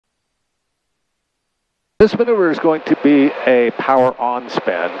This maneuver is going to be a power on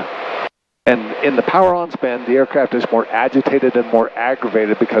spin. And in the power on spin, the aircraft is more agitated and more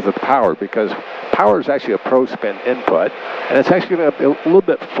aggravated because of the power, because power is actually a pro spin input, and it's actually going to be a little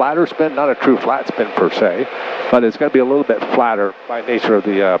bit flatter spin, not a true flat spin per se, but it's going to be a little bit flatter by nature of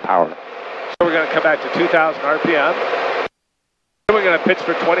the power. So we're going to come back to 2,000 RPM. Then we're going to pitch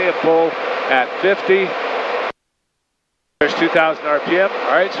for 20 and pull at 50. There's 2,000 RPM.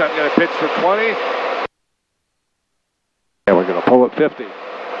 All right, so I'm going to pitch for 20. And we're going to pull at 50.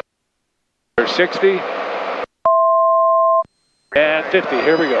 There's 60. And 50.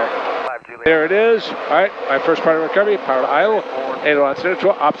 Here we go. There it is. All right, my first part of recovery. Power to idle. Aileron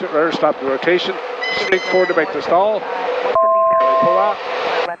neutral. Opposite rudder. Stop the rotation. Stick forward to make the stall. Pull out.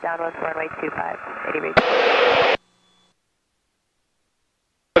 Left downwards, runway 25. 80 reach.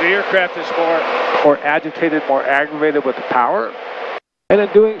 The aircraft is more agitated, more aggravated with the power. And in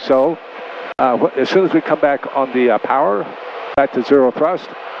doing so, as soon as we come back on the power, back to zero thrust,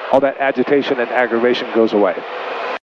 all that agitation and aggravation goes away.